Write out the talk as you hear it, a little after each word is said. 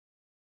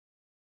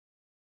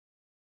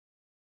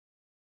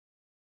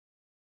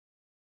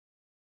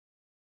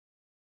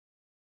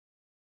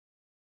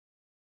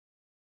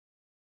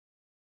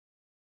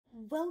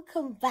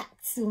Welcome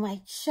back to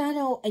my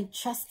channel. I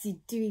trust you're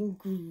doing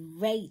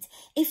great.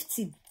 If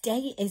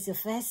today is your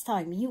first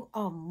time, you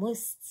are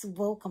most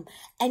welcome.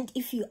 And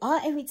if you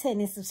are a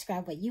returning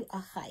subscriber, you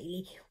are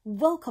highly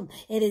welcome.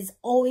 It is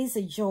always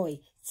a joy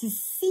to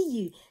see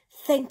you.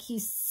 Thank you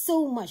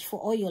so much for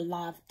all your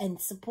love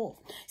and support.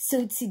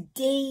 So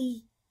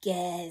today,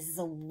 guess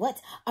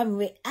what? I'm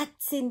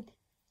reacting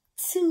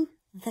to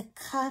the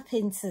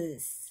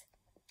Carpenters.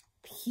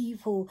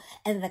 People,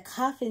 and the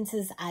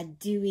Carpenters are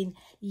doing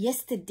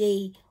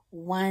Yesterday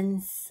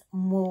Once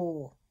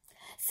More.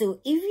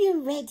 So if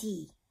you're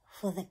ready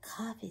for the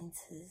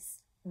Carpenters,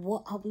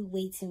 what are we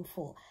waiting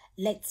for?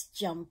 Let's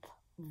jump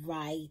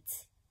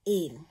right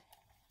in.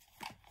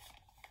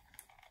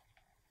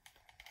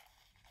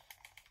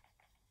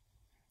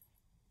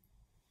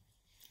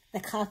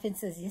 The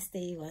Carpenters,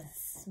 Yesterday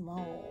Once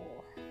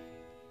More.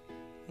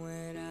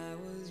 When I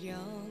was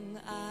young,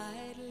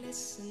 I'd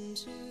listen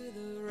to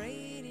the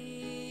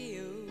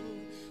radio,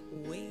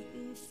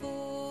 waiting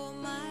for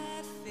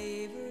my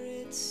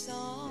favorite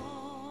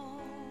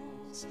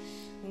songs.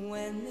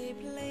 When they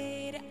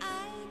played,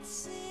 I'd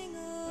sing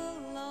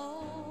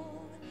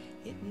along.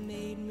 It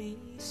made me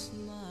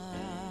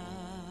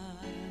smile.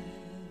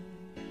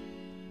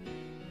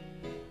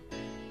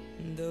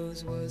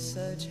 Those were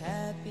such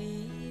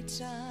happy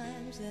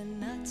times,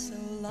 and not so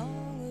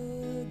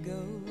long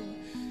ago.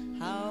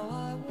 How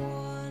I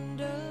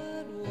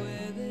wondered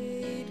where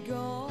they'd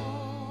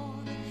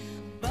gone,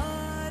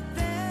 but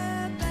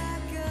they're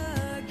back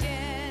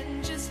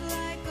again, just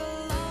like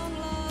a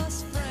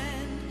long-lost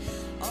friend.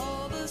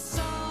 All the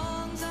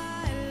songs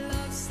I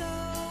love so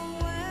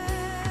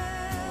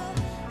well,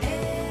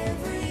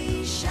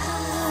 every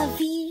shout.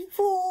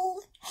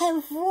 People, her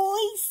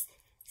voice,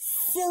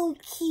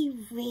 silky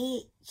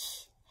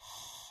rich.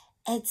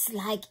 It's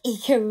like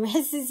it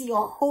caresses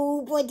your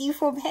whole body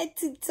from head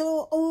to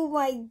toe. Oh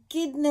my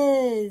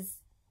goodness.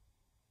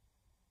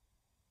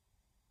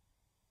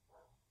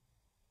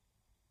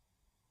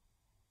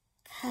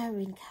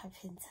 Karen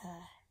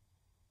Carpenter.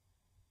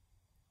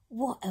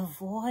 What a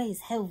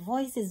voice. Her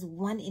voice is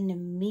one in a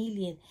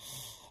million.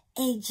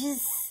 It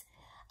just,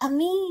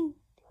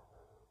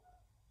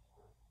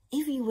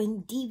 if you were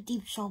in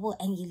deep trouble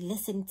and you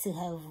listen to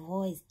her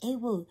voice,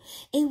 it will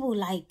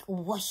like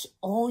wash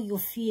all your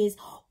fears,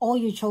 all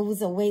your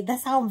troubles away.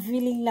 That's how I'm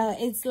feeling now.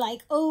 It's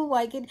like, oh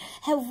my goodness,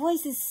 her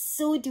voice is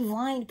so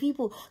divine.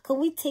 People, can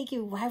we take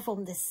it right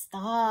from the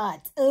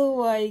start? Oh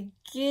my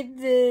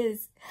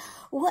goodness,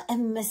 what a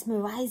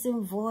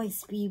mesmerizing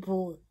voice,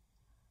 people.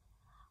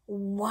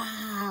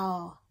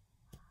 Wow.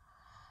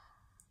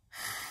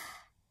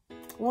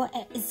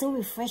 It's so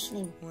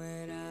refreshing.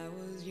 When I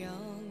was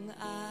young,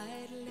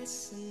 I'd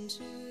listen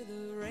to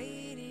the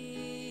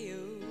radio,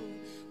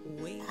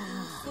 waiting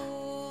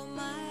for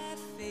my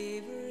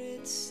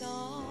favorite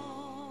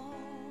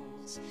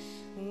songs.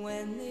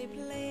 When they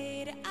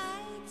played,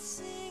 I'd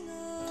sing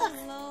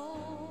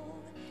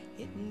along.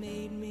 It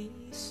made me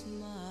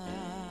smile.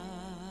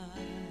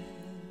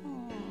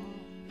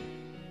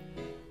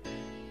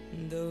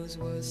 Those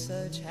were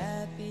such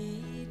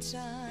happy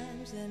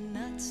times, and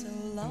not so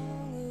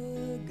long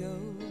ago.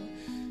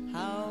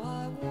 How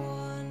I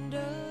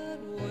wondered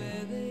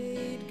where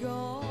they'd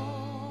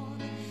gone,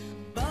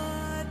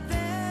 but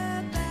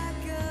they're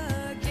back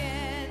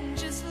again,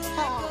 just like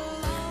a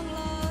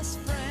long-lost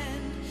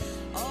friend.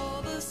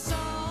 All the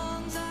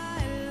songs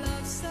I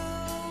love so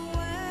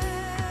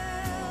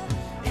well,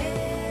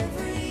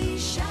 every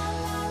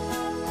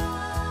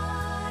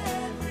sha-la-la-la,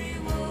 every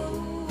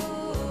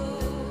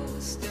whoa-whoa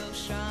still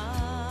shines.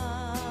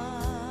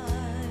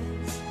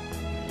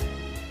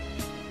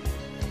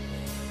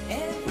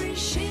 Every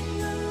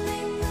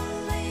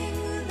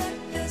shing-a-ling-a-ling that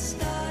they're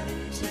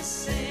starting to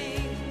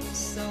sing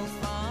so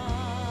fine.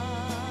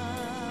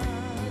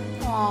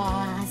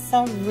 Ah,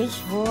 some rich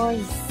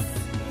voice.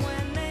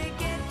 When they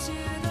get to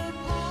the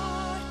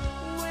part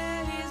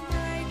where he's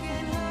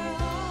breaking her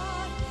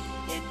heart,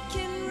 it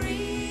can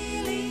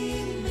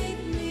really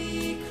make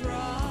me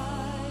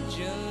cry,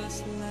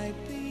 just like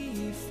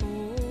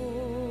before.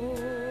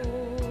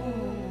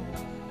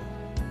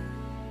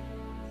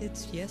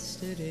 It's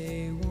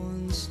yesterday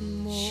once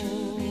more.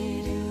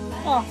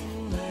 Oh.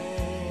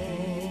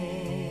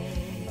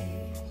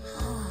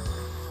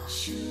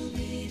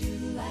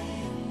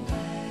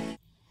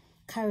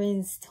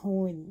 Karen's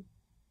tone.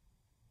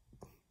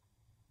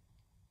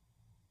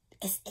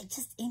 It's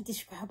just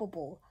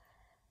indescribable.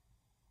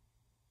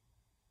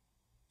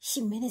 She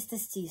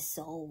ministers to your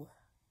soul.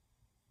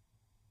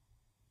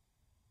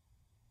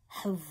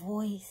 Her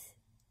voice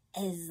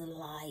is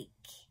like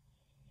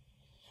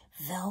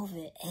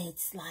velvet.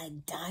 It's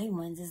like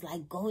diamonds. It's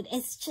like gold.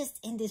 It's just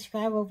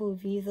indescribable,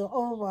 people.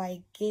 Oh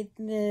my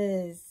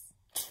goodness.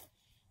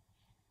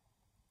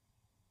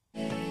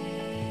 Looking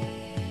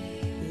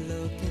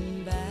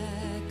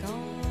back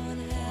on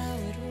how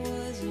it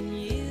was in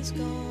years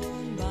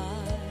gone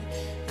by,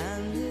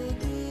 and the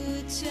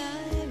good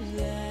times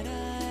that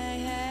I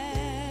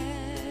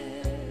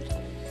had,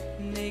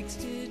 makes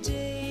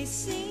today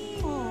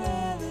seem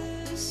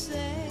rather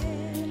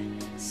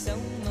sad. So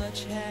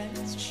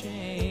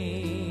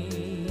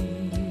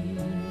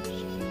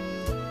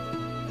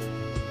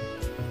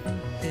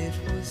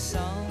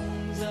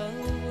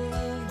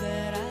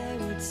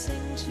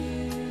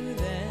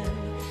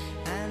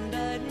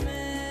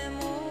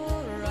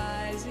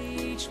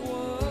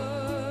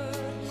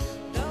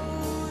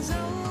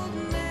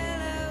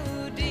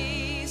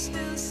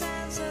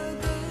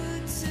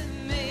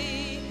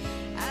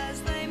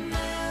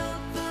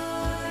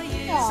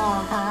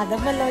Ah, the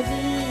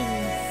melodies.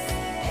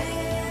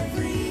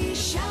 Every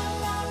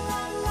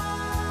sha-la-la-la,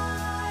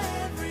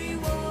 every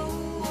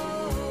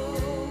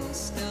whoa-whoa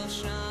still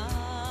shines.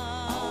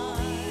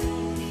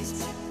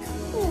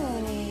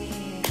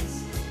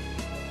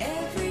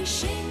 Every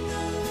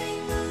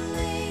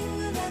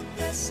shing-a-ling-a-ling that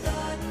they're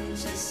starting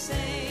to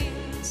sing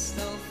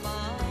still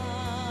fine.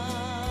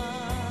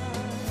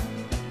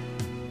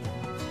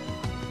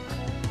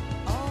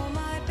 All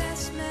my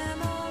best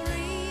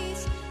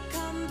memories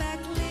come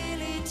back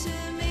clearly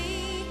to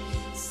me.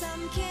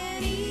 Some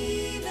can't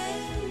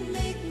even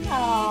make me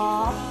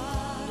Aww,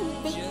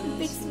 cry.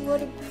 makes me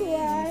want to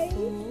cry.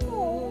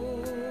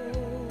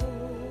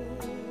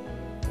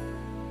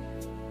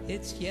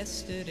 It's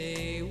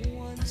yesterday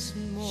once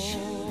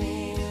more.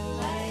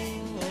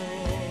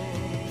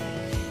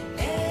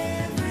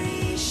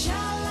 Every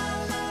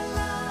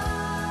sha-la-la-la,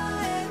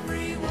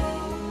 every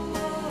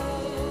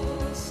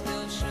whoa-whoa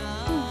still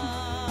shines.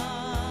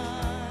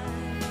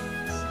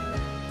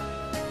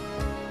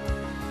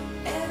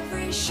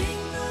 Every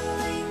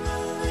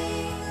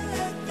shing-a-ling-a-ling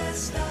that they're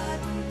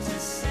starting to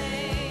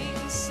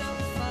sing so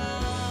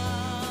fine.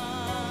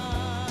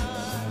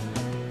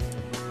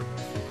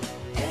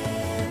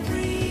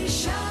 Every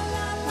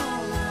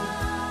sha-la-la-la,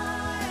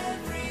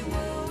 every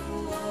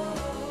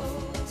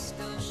whoa-whoa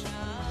still shines.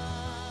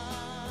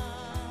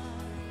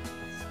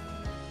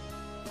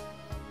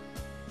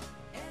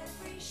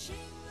 Every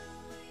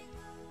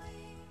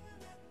shing-a-ling-a-ling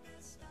that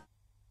they're starting.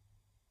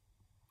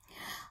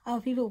 Oh,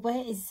 people,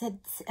 where is it?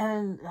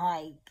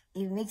 Like,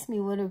 it makes me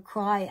want to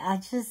cry.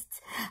 I'm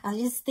just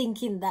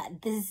thinking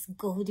that this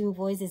golden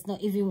voice is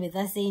not even with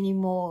us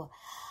anymore.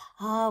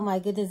 Oh my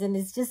goodness, and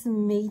it's just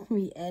made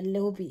me a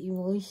little bit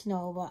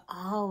emotional. But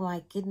oh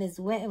my goodness,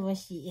 wherever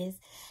she is,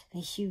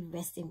 may she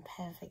rest in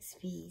perfect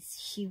peace.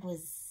 She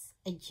was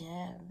a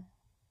gem.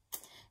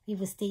 We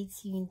will stay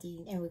tuned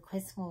in and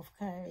request more of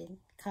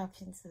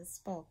Carpenters.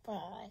 Bye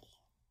bye.